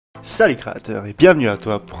Salut créateurs et bienvenue à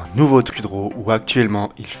toi pour un nouveau Docudraw où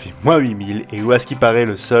actuellement il fait -8000 et où à ce qui paraît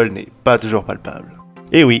le sol n'est pas toujours palpable.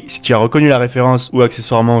 Et oui, si tu as reconnu la référence ou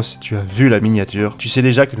accessoirement si tu as vu la miniature, tu sais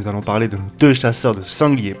déjà que nous allons parler de nos deux chasseurs de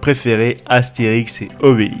sangliers préférés, Astérix et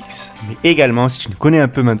Obélix. Mais également, si tu nous connais un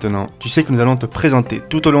peu maintenant, tu sais que nous allons te présenter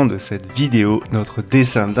tout au long de cette vidéo notre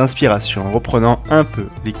dessin d'inspiration en reprenant un peu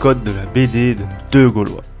les codes de la BD de nos deux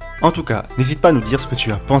gaulois. En tout cas, n'hésite pas à nous dire ce que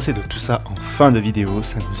tu as pensé de tout ça en fin de vidéo,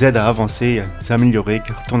 ça nous aide à avancer et à nous améliorer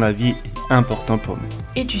car ton avis est important pour nous.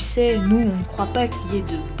 Et tu sais, nous on ne croit pas qu'il y ait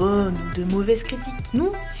de bonnes ou de mauvaises critiques.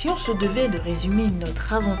 Nous, si on se devait de résumer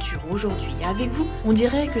notre aventure aujourd'hui avec vous, on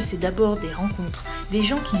dirait que c'est d'abord des rencontres, des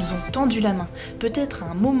gens qui nous ont tendu la main, peut-être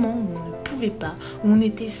à un moment où on ne pouvait pas, où on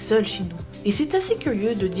était seul chez nous. Et c'est assez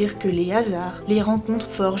curieux de dire que les hasards, les rencontres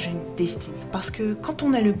forgent une destinée. Parce que quand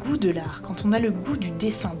on a le goût de l'art, quand on a le goût du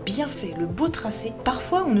dessin bien fait, le beau tracé,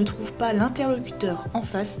 parfois on ne trouve pas l'interlocuteur en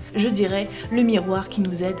face, je dirais le miroir qui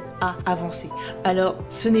nous aide à avancer. Alors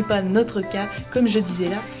ce n'est pas notre cas, comme je disais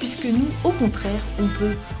là, puisque nous au contraire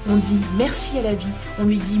on dit merci à la vie, on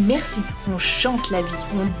lui dit merci, on chante la vie,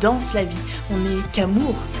 on danse la vie, on est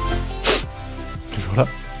qu'amour. Toujours là?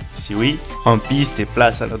 Si oui, en piste et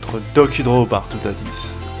place à notre Docudraw partout à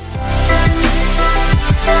 10.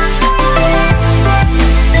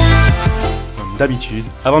 Comme d'habitude,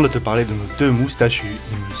 avant de te parler de nos deux moustachus,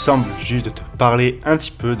 il me semble juste de te parler un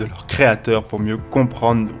petit peu de leur créateur pour mieux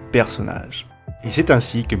comprendre nos personnages. Et c'est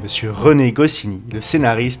ainsi que monsieur René Goscinny, le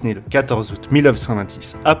scénariste né le 14 août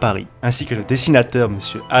 1926 à Paris, ainsi que le dessinateur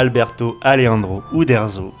monsieur Alberto Alejandro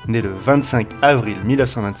Uderzo, né le 25 avril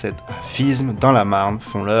 1927 à Fismes dans la Marne,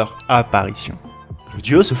 font leur apparition. Le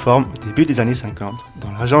duo se forme au début des années 50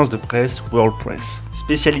 dans l'agence de presse World Press,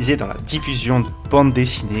 spécialisée dans la diffusion de bandes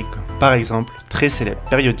dessinées comme par exemple le très célèbre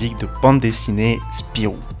périodique de bande dessinée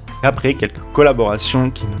Spirou. Après quelques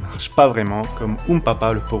collaborations qui ne marchent pas vraiment comme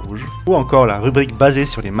Papa le pot rouge, ou encore la rubrique basée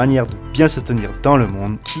sur les manières de bien se tenir dans le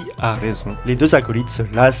monde, qui a raison, les deux acolytes se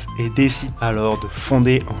lassent et décident alors de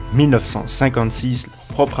fonder en 1956 leur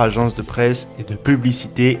propre agence de presse et de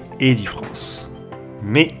publicité Edifrance.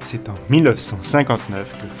 Mais c'est en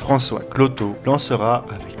 1959 que François Cloteau lancera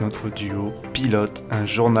avec notre duo Pilote un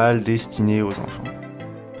journal destiné aux enfants.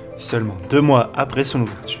 Seulement 2 mois après son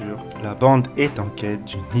ouverture, la bande est en quête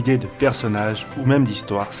d'une idée de personnage ou même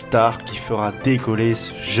d'histoire star qui fera décoller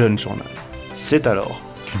ce jeune journal. C'est alors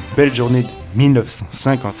qu'une belle journée de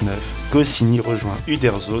 1959, Goscinny rejoint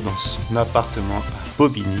Uderzo dans son appartement à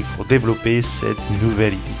Bobigny pour développer cette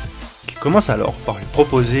nouvelle idée. Il commence alors par lui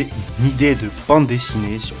proposer une idée de bande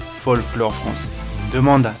dessinée sur le folklore français. Il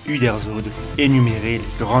demande à Uderzo de lui énumérer les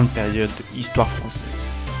grandes périodes de l'histoire française.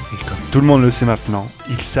 Et comme tout le monde le sait maintenant,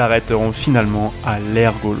 ils s'arrêteront finalement à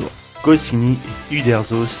l'ère gaulois. Goscinny et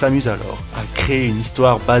Uderzo s'amusent alors à créer une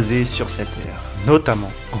histoire basée sur cette ère,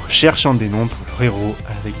 notamment en cherchant des noms pour leurs héros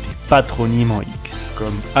avec des patronymes en X,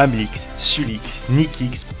 comme Obélix, Sulix,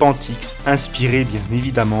 Nikix, Pantix, inspirés bien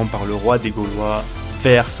évidemment par le roi des Gaulois,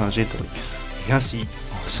 Vercingétorix. Et ainsi,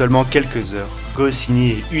 en seulement quelques heures, Goscinny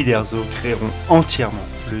et Uderzo créeront entièrement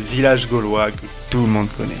le village gaulois que tout le monde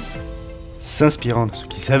connaît. S'inspirant de ce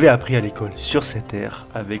qu'ils avaient appris à l'école sur cette ère,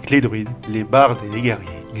 avec les druides, les bardes et les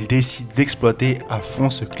guerriers, ils décident d'exploiter à fond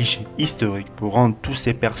ce cliché historique pour rendre tous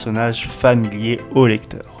ces personnages familiers aux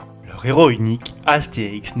lecteurs. Leur héros unique,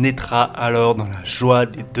 Astérix, naîtra alors dans la joie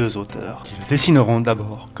des deux auteurs, qui le dessineront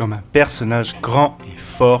d'abord comme un personnage grand et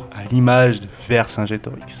fort à l'image de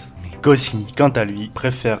Vercingétorix. Mais Goscinny, quant à lui,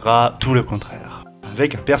 préférera tout le contraire,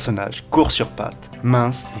 avec un personnage court sur pattes,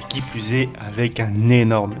 mince et qui plus est avec un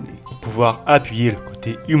énorme nez, pour pouvoir appuyer le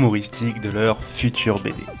côté humoristique de leur future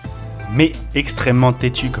BD. Mais extrêmement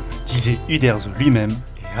têtu comme le disait Uderzo lui-même,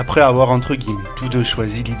 et après avoir entre guillemets tous deux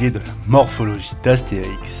choisi l'idée de la morphologie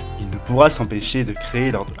d'Astérix, il ne pourra s'empêcher de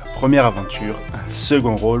créer lors de la première aventure un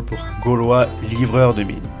second rôle pour un Gaulois livreur de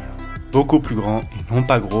menhirs. Beaucoup plus grand et non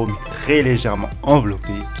pas gros mais très légèrement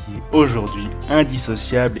enveloppé, qui est aujourd'hui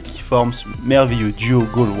indissociable et qui forme ce merveilleux duo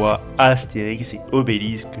gaulois Astérix et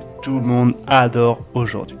Obélix que tout le monde adore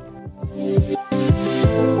aujourd'hui.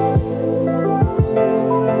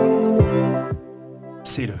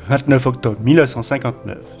 C'est le 29 octobre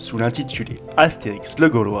 1959, sous l'intitulé Astérix le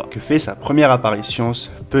Gaulois, que fait sa première apparition ce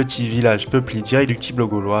petit village peuplé d'irréductibles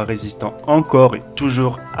Gaulois résistant encore et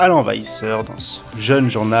toujours à l'envahisseur dans ce jeune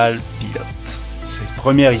journal Pilote. Cette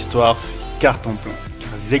première histoire fait carton plein, car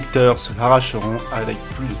les lecteurs se l'arracheront avec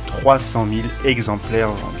plus de 300 000 exemplaires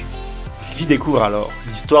vendus. Ils y découvrent alors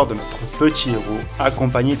l'histoire de notre petit héros,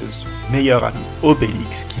 accompagné de son meilleur ami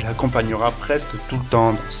Obélix, qui l'accompagnera presque tout le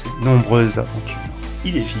temps dans ses nombreuses aventures.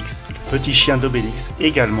 Il est fixe, le petit chien d'Obélix,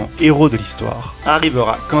 également héros de l'histoire,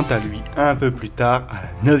 arrivera quant à lui un peu plus tard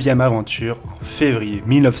à la 9e aventure en février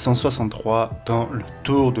 1963 dans le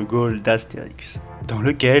Tour de Gaulle d'Astérix, dans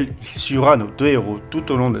lequel il suivra nos deux héros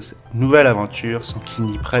tout au long de cette nouvelle aventure sans qu'ils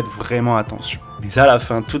n'y prêtent vraiment attention. Mais à la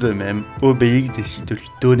fin tout de même, Obélix décide de lui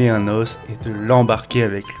donner un os et de l'embarquer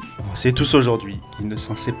avec lui. On sait tous aujourd'hui qu'il ne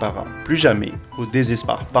s'en séparera plus jamais, au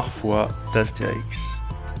désespoir parfois d'Astérix.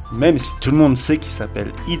 Même si tout le monde sait qu'il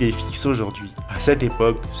s'appelle Idéfix aujourd'hui, à cette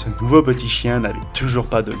époque, ce nouveau petit chien n'avait toujours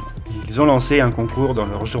pas de nom. Et ils ont lancé un concours dans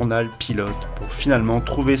leur journal pilote pour finalement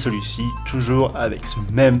trouver celui-ci, toujours avec ce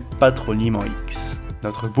même patronyme en X.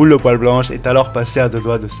 Notre boule de poil blanche est alors passée à deux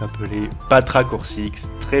doigts de s'appeler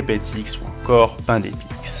Patracoursix, Trépétix ou encore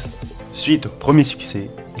Pindépix. Suite au premier succès,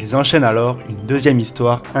 ils enchaînent alors une deuxième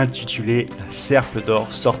histoire intitulée La Serpe d'Or,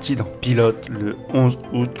 sortie dans Pilote le 11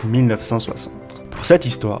 août 1960. Pour cette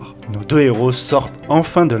histoire, nos deux héros sortent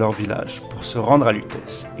enfin de leur village pour se rendre à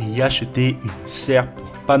Lutèce et y acheter une serpe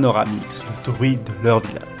pour Panoramix, le druide de leur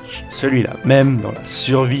village. Celui-là même dont la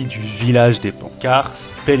survie du village dépend, car c'est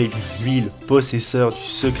bel et bien lui le possesseur du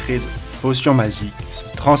secret de la potion magique, se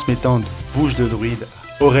transmettant de bouche de druide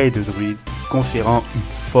à oreille de druide, conférant une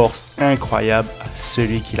force incroyable à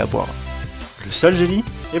celui qui la boira. Le seul génie ?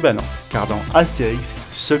 Eh ben non, car dans Astérix,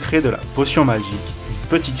 le secret de la potion magique, une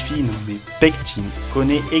petite fille nommée Pectine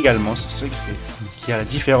connaît également ce secret, qui à la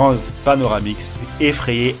différence de Panoramix est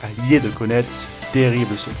effrayée à l'idée de connaître ce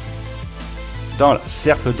terrible secret. Dans La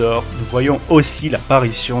Serpe d'Or, nous voyons aussi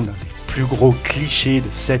l'apparition d'un des plus gros clichés de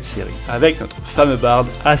cette série, avec notre fameux barde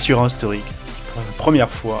Assurance Torix, qui pour la première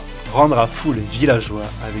fois rendra fou les villageois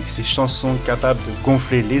avec ses chansons capables de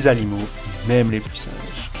gonfler les animaux, même les plus sages.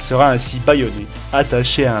 Il sera ainsi bâillonné,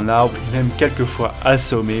 attaché à un arbre et même quelquefois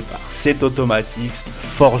assommé par cet automatix, le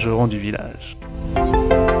forgeron du village.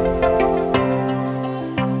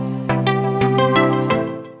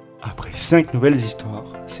 Après 5 nouvelles histoires,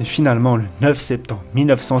 c'est finalement le 9 septembre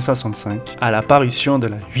 1965, à la parution de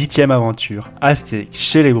la 8e aventure Astérix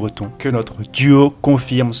chez les Bretons, que notre duo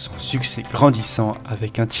confirme son succès grandissant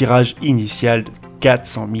avec un tirage initial de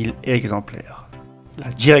 400 000 exemplaires. La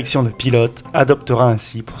direction de Pilote adoptera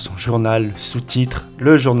ainsi pour son journal le sous-titre «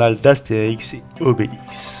 Le journal d'Astérix et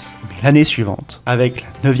Obélix ». Mais l'année suivante, avec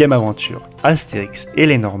la 9e aventure Astérix et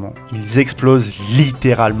les Normands, ils explosent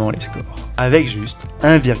littéralement les scores, avec juste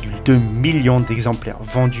 1,2 million d'exemplaires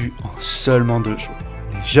vendus en seulement 2 jours.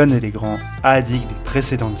 Les jeunes et les grands, addicts des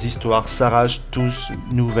précédentes histoires, s'arrachent tous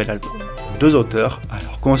ce nouvel album. Nos deux auteurs,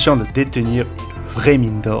 alors conscients de détenir une vraie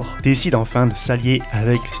mine d'or, décide enfin de s'allier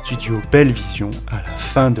avec le studio Belle Vision à la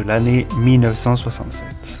fin de l'année 1967,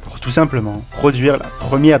 pour tout simplement produire la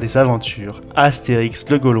première des aventures Astérix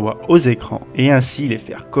le Gaulois aux écrans et ainsi les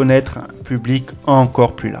faire connaître à un public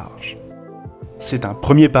encore plus large. C'est un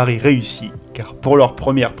premier pari réussi, car pour leur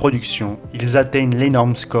première production, ils atteignent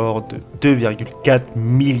l'énorme score de 2,4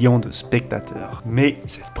 millions de spectateurs. Mais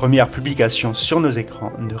cette première publication sur nos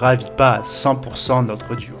écrans ne ravit pas à 100%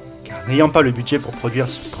 notre duo. Car n'ayant pas le budget pour produire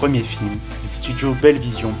ce premier film, les studios Belle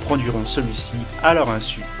Vision produiront celui-ci à leur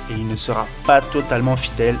insu et il ne sera pas totalement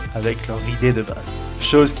fidèle avec leur idée de base.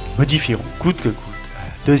 Chose qu'ils modifieront coûte que coûte à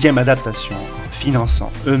la deuxième adaptation en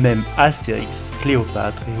finançant eux-mêmes Astérix et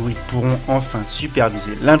Cléopâtre et où ils pourront enfin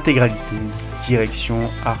superviser l'intégralité de la direction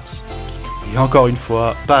artistique. Et encore une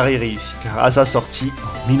fois, pari réussi, car à sa sortie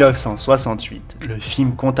en 1968, le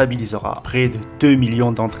film comptabilisera près de 2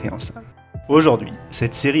 millions d'entrées en salle. Aujourd'hui,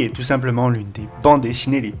 cette série est tout simplement l'une des bandes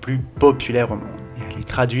dessinées les plus populaires au monde, et elle est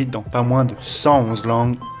traduite dans pas moins de 111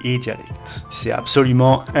 langues et dialectes. C'est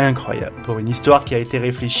absolument incroyable pour une histoire qui a été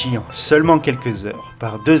réfléchie en seulement quelques heures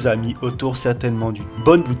par deux amis autour certainement d'une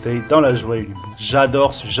bonne bouteille dans la joie et l'humour.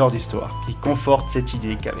 J'adore ce genre d'histoire qui conforte cette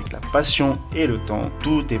idée qu'avec la passion et le temps,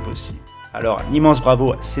 tout est possible. Alors un immense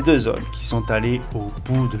bravo à ces deux hommes qui sont allés au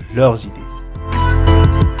bout de leurs idées.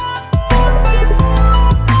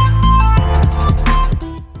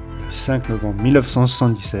 Le 5 novembre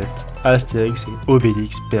 1977, Astérix et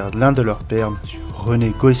Obélix perdent l'un de leurs pères, M.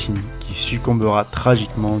 René Goscinny, qui succombera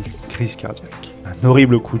tragiquement d'une crise cardiaque. Un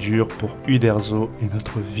horrible coup dur pour Uderzo et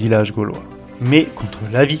notre village gaulois. Mais contre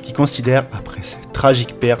l'avis qui considère, après cette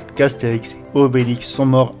tragique perte, qu'Astérix et Obélix sont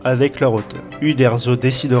morts avec leur auteur, Uderzo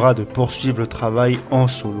décidera de poursuivre le travail en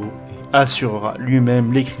solo et assurera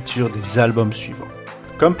lui-même l'écriture des albums suivants.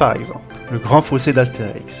 Comme par exemple Le Grand Fossé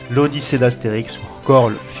d'Astérix, L'Odyssée d'Astérix ou encore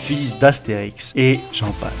Le Fils d'Astérix et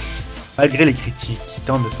j'en passe. Malgré les critiques qui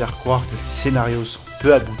tentent de faire croire que les scénarios sont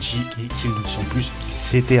peu aboutis et qu'ils ne sont plus ce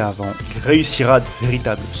qu'ils étaient avant, il réussira de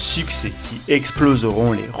véritables succès qui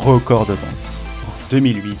exploseront les records de vente. En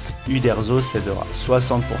 2008, Uderzo cédera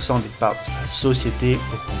 60% des parts de sa société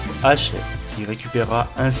au groupe Hachette, qui récupérera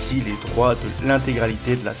ainsi les droits de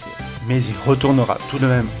l'intégralité de la série. Mais il retournera tout de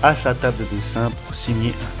même à sa table de dessin pour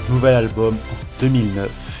signer un nouvel album en 2009,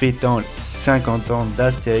 fêtant les 50 ans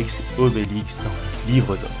d'Astérix et Obélix dans le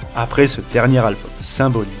livre d'or. Après ce dernier album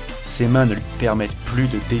symbolique, ses mains ne lui permettent plus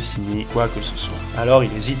de dessiner quoi que ce soit. Alors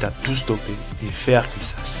il hésite à tout stopper et faire que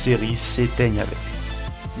sa série s'éteigne avec.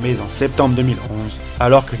 Mais en septembre 2011,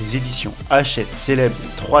 alors que les éditions Hachette célèbrent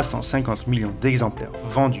les 350 millions d'exemplaires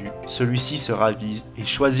vendus, celui-ci se ravise et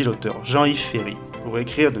choisit l'auteur Jean-Yves Ferry pour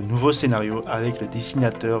écrire de nouveaux scénarios avec le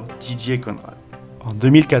dessinateur Didier Conrad. En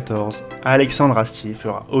 2014, Alexandre Astier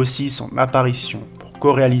fera aussi son apparition pour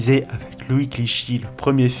co-réaliser avec Louis Clichy le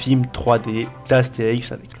premier film 3D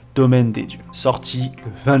d'Astérix avec le Domaine des dieux, sorti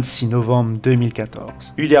le 26 novembre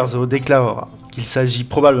 2014. Uderzo déclarera qu'il s'agit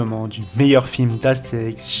probablement du meilleur film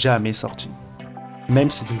d'Astérix jamais sorti. Même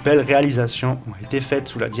si de belles réalisations ont été faites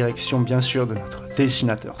sous la direction bien sûr de notre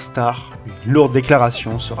dessinateur star, une lourde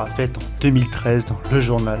déclaration sera faite en 2013 dans le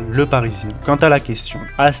journal Le Parisien. Quant à la question,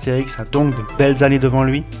 Astérix a donc de belles années devant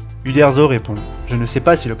lui? Uderzo répond « Je ne sais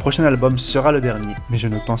pas si le prochain album sera le dernier, mais je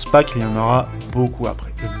ne pense pas qu'il y en aura beaucoup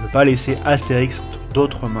après. Je ne veux pas laisser Astérix entre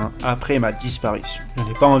d'autres mains après ma disparition. Je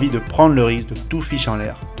n'ai pas envie de prendre le risque de tout ficher en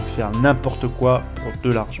l'air, de faire n'importe quoi pour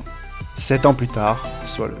de l'argent. » 7 ans plus tard,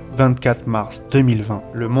 soit le 24 mars 2020,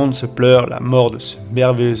 le monde se pleure la mort de ce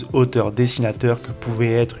merveilleux auteur-dessinateur que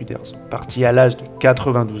pouvait être Uderzo. Parti à l'âge de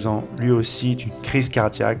 92 ans, lui aussi d'une crise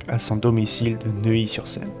cardiaque à son domicile de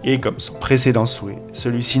Neuilly-sur-Seine. Et comme son précédent souhait,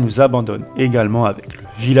 celui-ci nous abandonne également avec le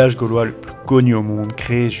village gaulois le plus connu au monde,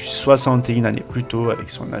 créé juste 61 années plus tôt avec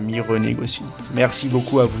son ami René Goscinny. Merci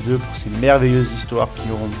beaucoup à vous deux pour ces merveilleuses histoires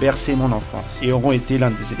qui auront bercé mon enfance et auront été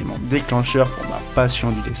l'un des éléments déclencheurs pour ma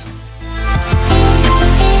passion du dessin.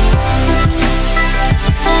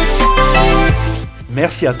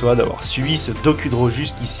 Merci à toi d'avoir suivi ce Docudraw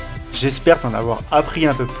jusqu'ici. J'espère t'en avoir appris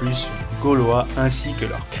un peu plus sur les Gaulois ainsi que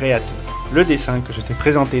leurs créateurs. Le dessin que je t'ai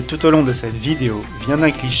présenté tout au long de cette vidéo vient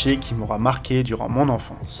d'un cliché qui m'aura marqué durant mon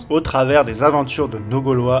enfance, au travers des aventures de nos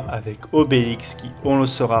Gaulois avec Obélix qui, on le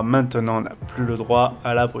saura maintenant, n'a plus le droit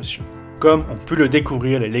à la potion. Comme ont pu le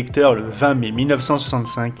découvrir les lecteurs le 20 mai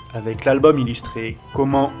 1965 avec l'album illustré «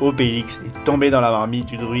 Comment Obélix est tombé dans la marmite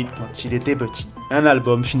du druide quand il était petit ». Un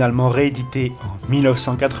album finalement réédité en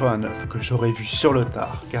 1989 que j'aurais vu sur le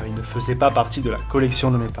tard car il ne faisait pas partie de la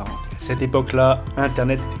collection de mes parents. À cette époque-là,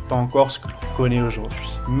 Internet n'était pas encore ce que l'on connaît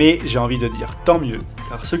aujourd'hui. Mais j'ai envie de dire tant mieux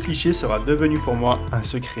car ce cliché sera devenu pour moi un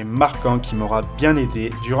secret marquant qui m'aura bien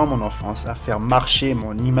aidé durant mon enfance à faire marcher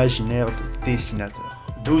mon imaginaire de dessinateur.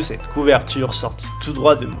 D'où cette couverture sortie tout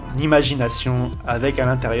droit de mon imagination avec à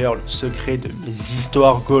l'intérieur le secret de mes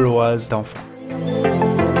histoires gauloises d'enfants.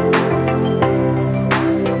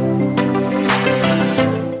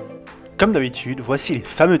 Comme d'habitude, voici les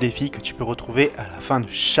fameux défis que tu peux retrouver à la fin de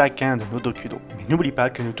chacun de nos Docudraw. Mais n'oublie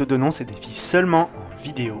pas que nous te donnons ces défis seulement en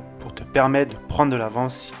vidéo pour te permettre de prendre de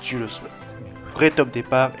l'avance si tu le souhaites. Mais le vrai top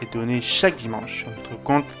départ est donné chaque dimanche sur notre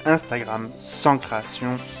compte Instagram sans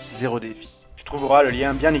création, zéro défi. Tu trouveras le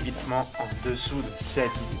lien bien évidemment en dessous de cette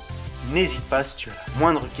vidéo. N'hésite pas si tu as la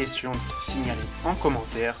moindre question de te signaler en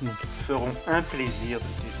commentaire, nous te ferons un plaisir de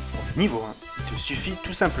t'aider. Pour le niveau 1, il te suffit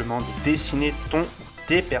tout simplement de dessiner ton ou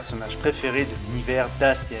tes personnages préférés de l'univers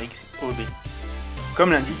d'Astérix et Obélix.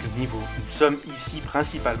 Comme l'indique le niveau, nous sommes ici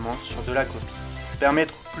principalement sur de la copie, pour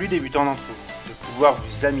permettre aux plus débutants d'entre vous de pouvoir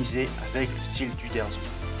vous amuser avec le style d'Uderzo.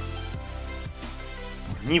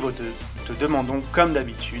 Pour le niveau 2, nous te demandons comme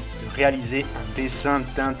d'habitude de réaliser un dessin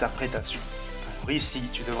d'interprétation. Alors ici,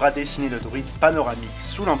 tu devras dessiner le druide panoramique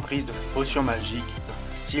sous l'emprise de la potion magique dans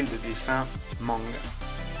un style de dessin manga.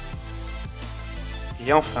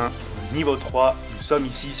 Et enfin, pour le niveau 3, nous sommes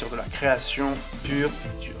ici sur de la création pure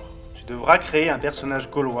et dure. Tu devras créer un personnage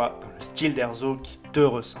gaulois dans le style d'Uderzo qui te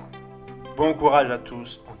ressemble. Bon courage à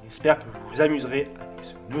tous, on espère que vous vous amuserez avec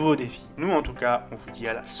ce nouveau défi. Nous en tout cas, on vous dit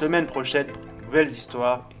à la semaine prochaine pour de nouvelles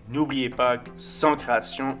histoires et n'oubliez pas que sans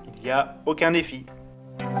création, il n'y a aucun défi.